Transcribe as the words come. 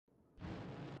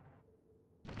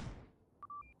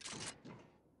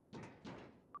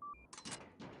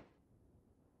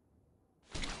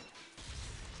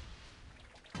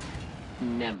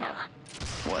Never.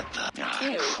 What the? Ah,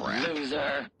 You crap.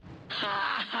 loser.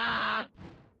 Ha ha.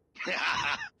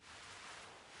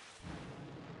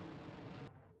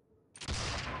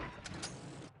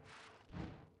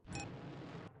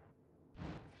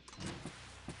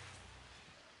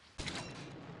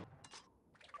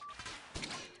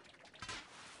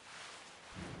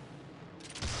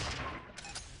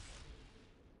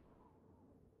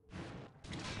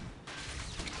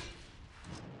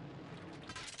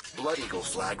 Blood Eagle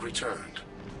flag returned.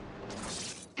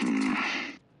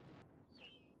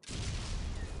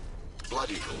 Blood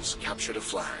Eagles captured a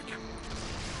flag.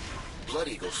 Blood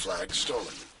Eagle flag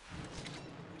stolen.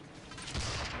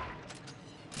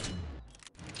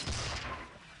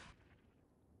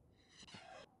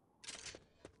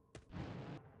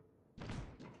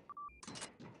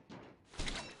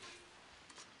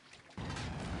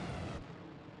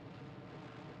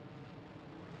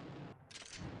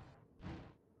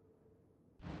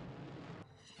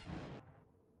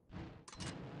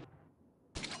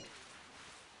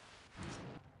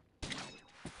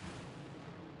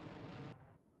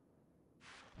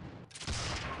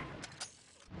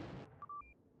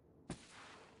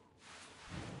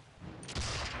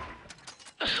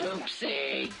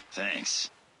 Oopsie. Thanks.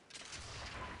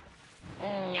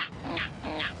 Nya, nya,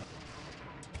 nya.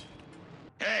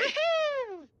 Hey!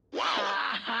 Wow!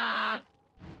 Ha ha.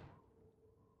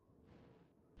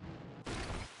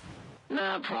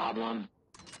 No problem.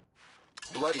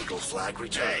 Blood Eagle flag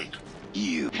returned.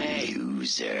 You Hey.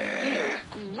 loser.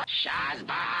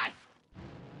 Shazbot.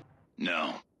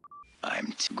 No.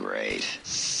 I'm too great.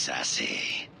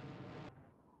 Sassy.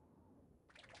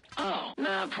 Oh,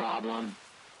 no problem.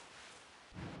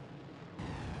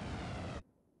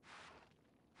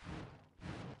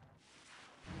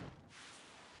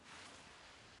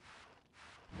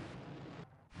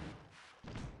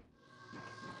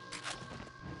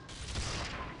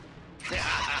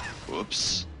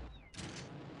 Whoops.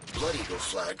 Blood Eagle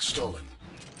flag stolen.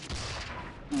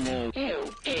 No.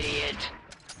 You idiot.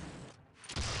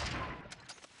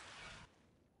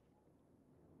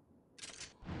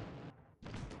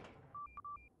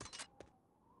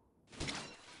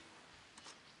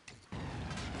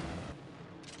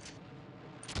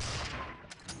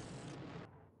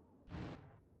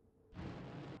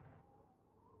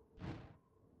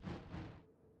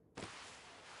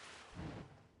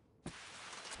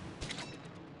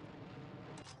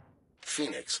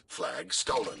 Phoenix flag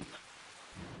stolen.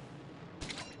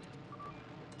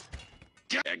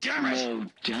 Damn it! No,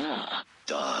 duh.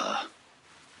 Duh.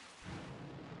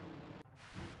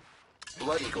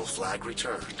 Blood Eagle flag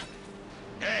returned.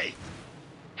 Hey!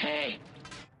 Hey.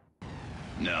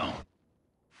 No.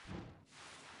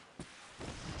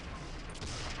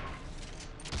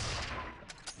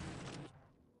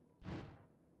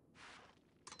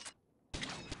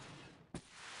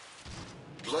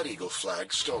 Blood Eagle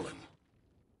flag stolen.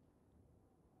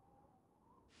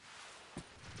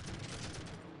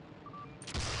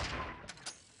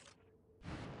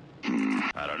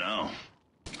 I don't know.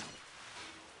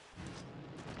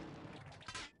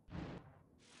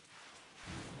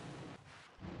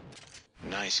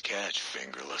 Nice catch,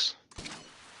 Fingerless.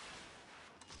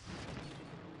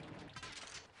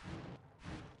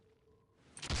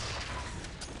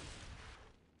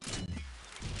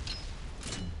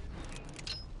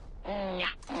 Nya,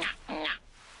 nya, nya.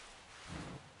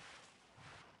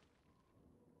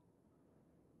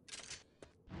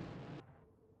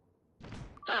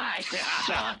 I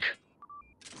suck.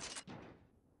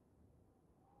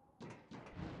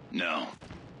 No.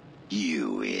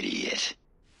 You idiot.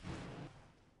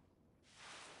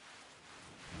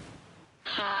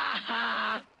 Ha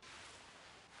ha.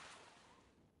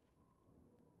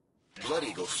 Blood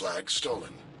Eagle flag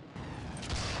stolen.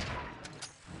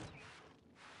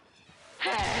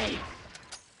 Hey.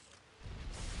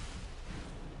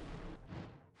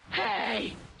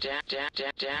 Hey.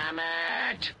 Damn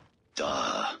it.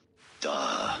 Duh.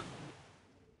 Duh.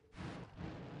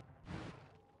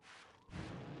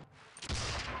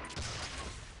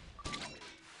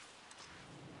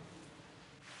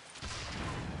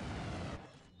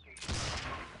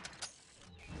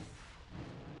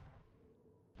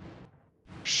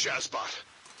 Shazbot.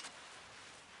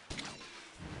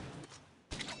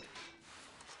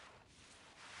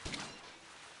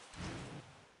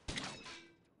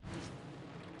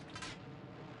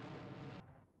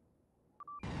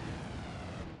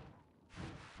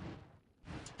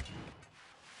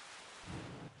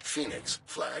 Phoenix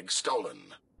flag stolen.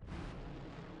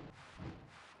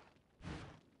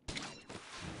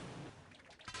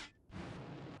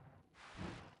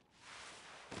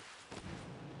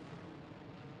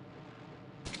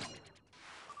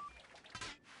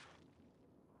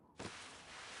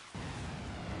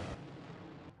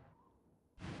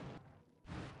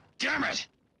 Damn it!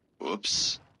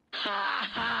 Oops. Ha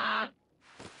ha!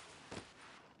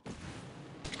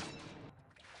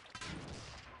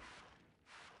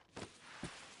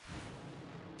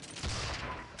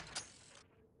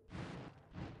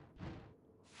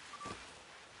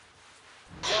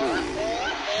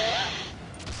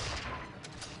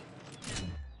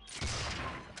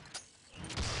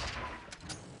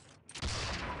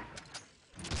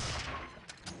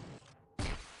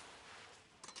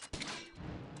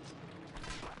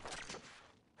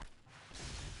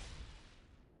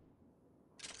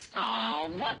 Oh,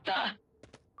 what the?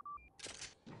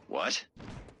 What?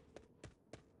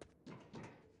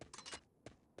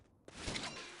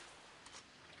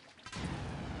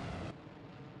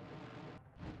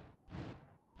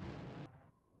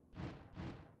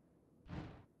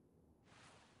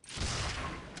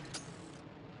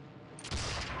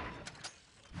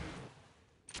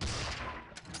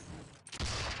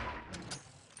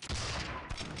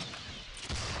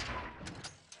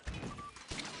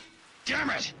 Damn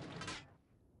it!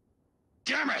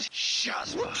 Damn it!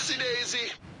 Shazma! Whoopsie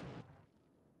daisy.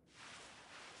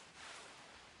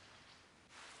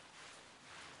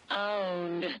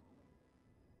 Owned.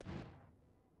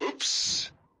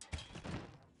 Oops.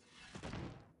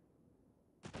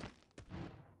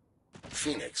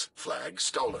 Phoenix flag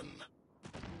stolen.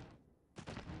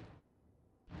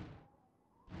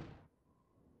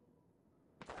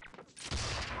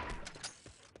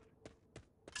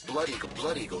 Blood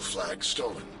Eagle flag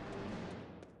stolen.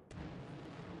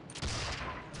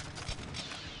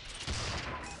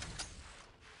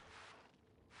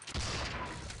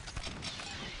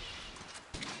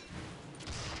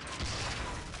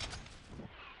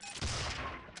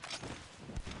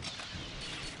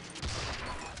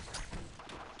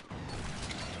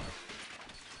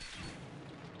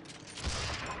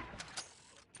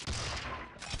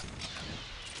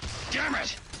 Damn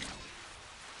it!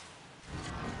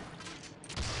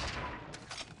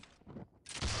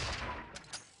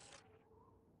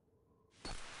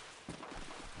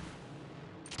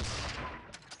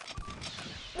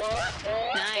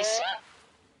 Nice.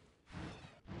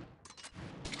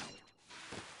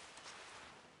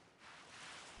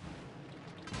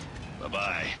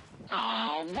 Bye-bye.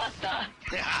 Oh, what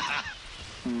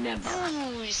the? Never.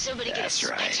 Ooh, somebody get a That's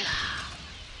right. spatula.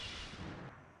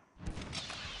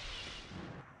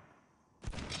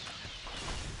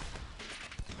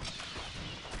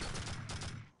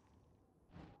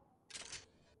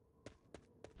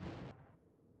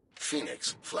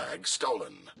 Phoenix flag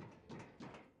stolen.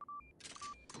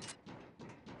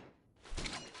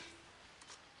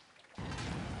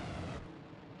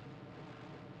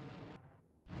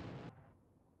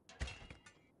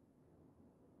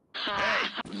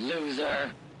 Ha!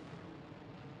 Loser.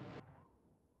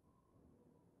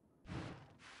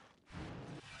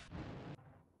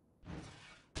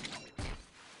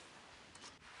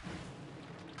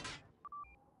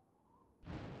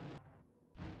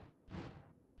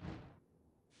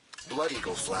 Blood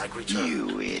Eagle flag returned.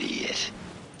 You idiot.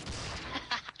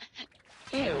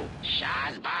 You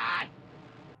Shazbot.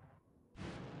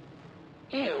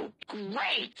 You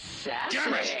great sassy.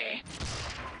 Damn it.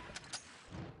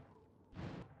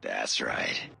 That's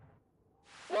right.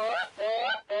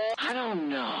 I don't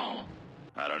know.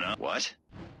 I don't know. What?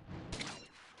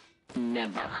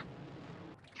 Never.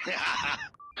 Ha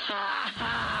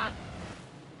ha!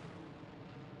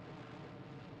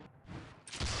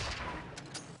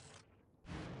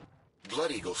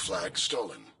 Blood Eagle flag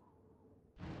stolen.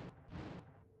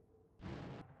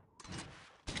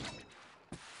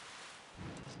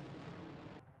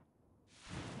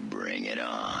 Bring it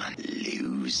on,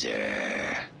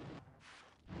 loser.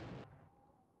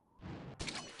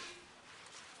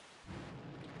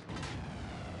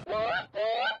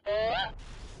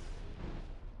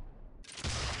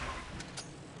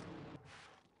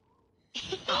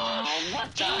 Oh,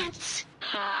 what the? Dance.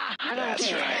 Ha! I don't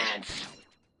That's right. dance.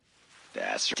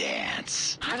 That's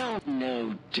dance. I don't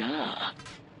know, duh.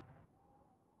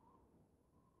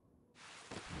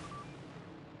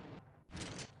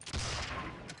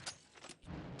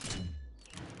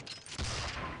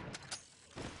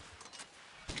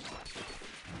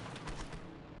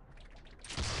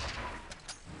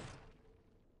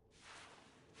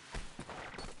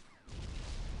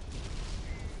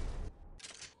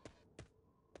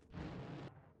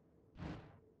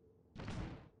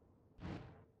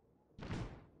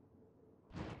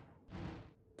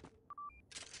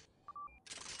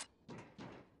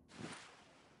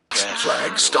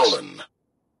 Flag stolen.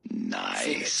 Phoenix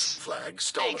Nice. flag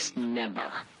stolen. Thanks.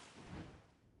 Never.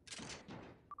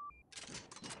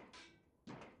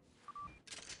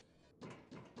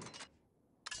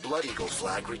 Blood Eagle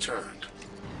flag returned.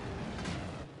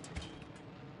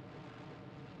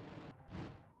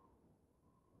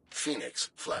 Phoenix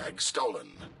flag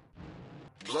stolen.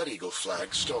 Blood Eagle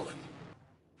flag stolen.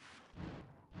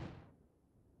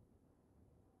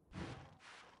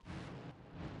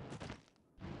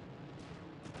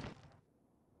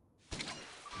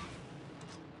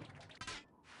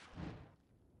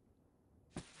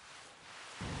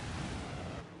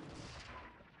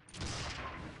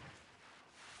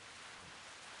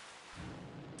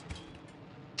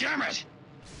 Damn it!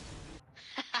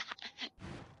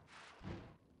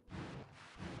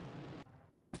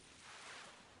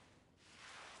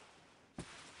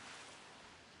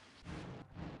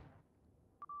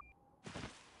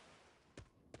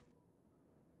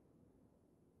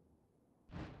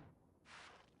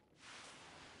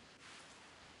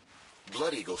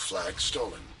 Blood Eagle flag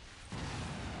stolen.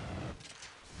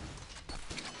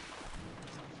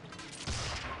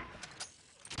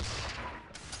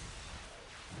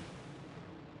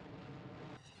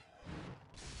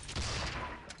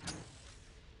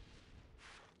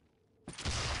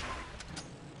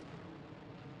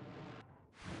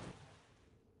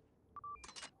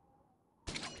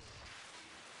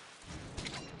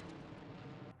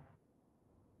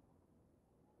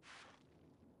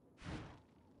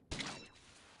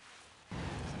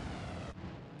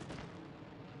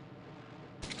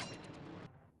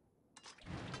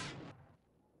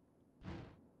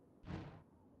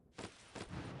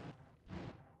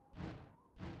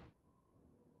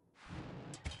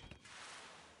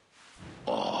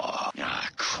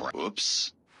 Crap.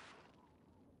 Oops.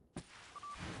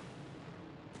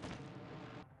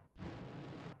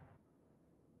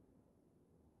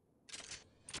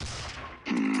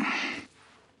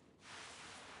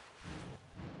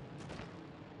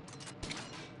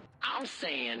 I'm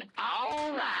saying,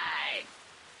 all right.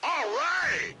 All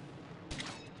right!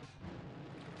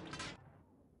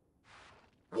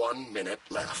 1 minute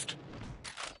left.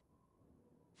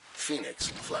 Phoenix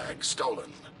flag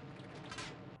stolen.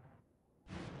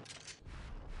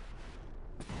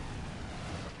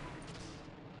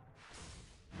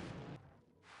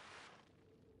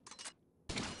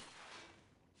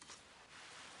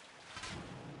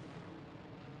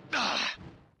 Ah.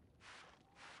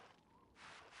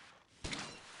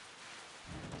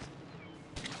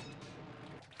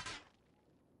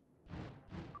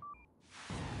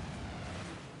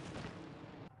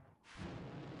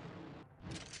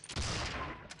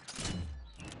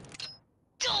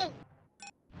 Go!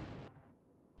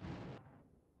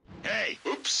 Hey!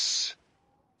 Oops.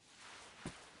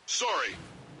 Sorry.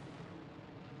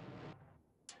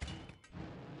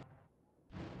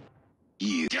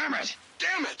 You. Damn it!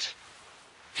 Damn it!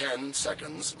 10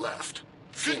 seconds left.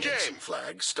 Good Phoenix game.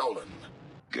 flag stolen.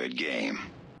 Good game.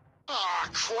 Ah,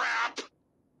 crap!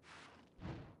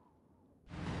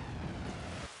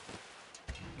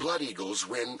 Blood Eagles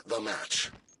win the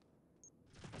match.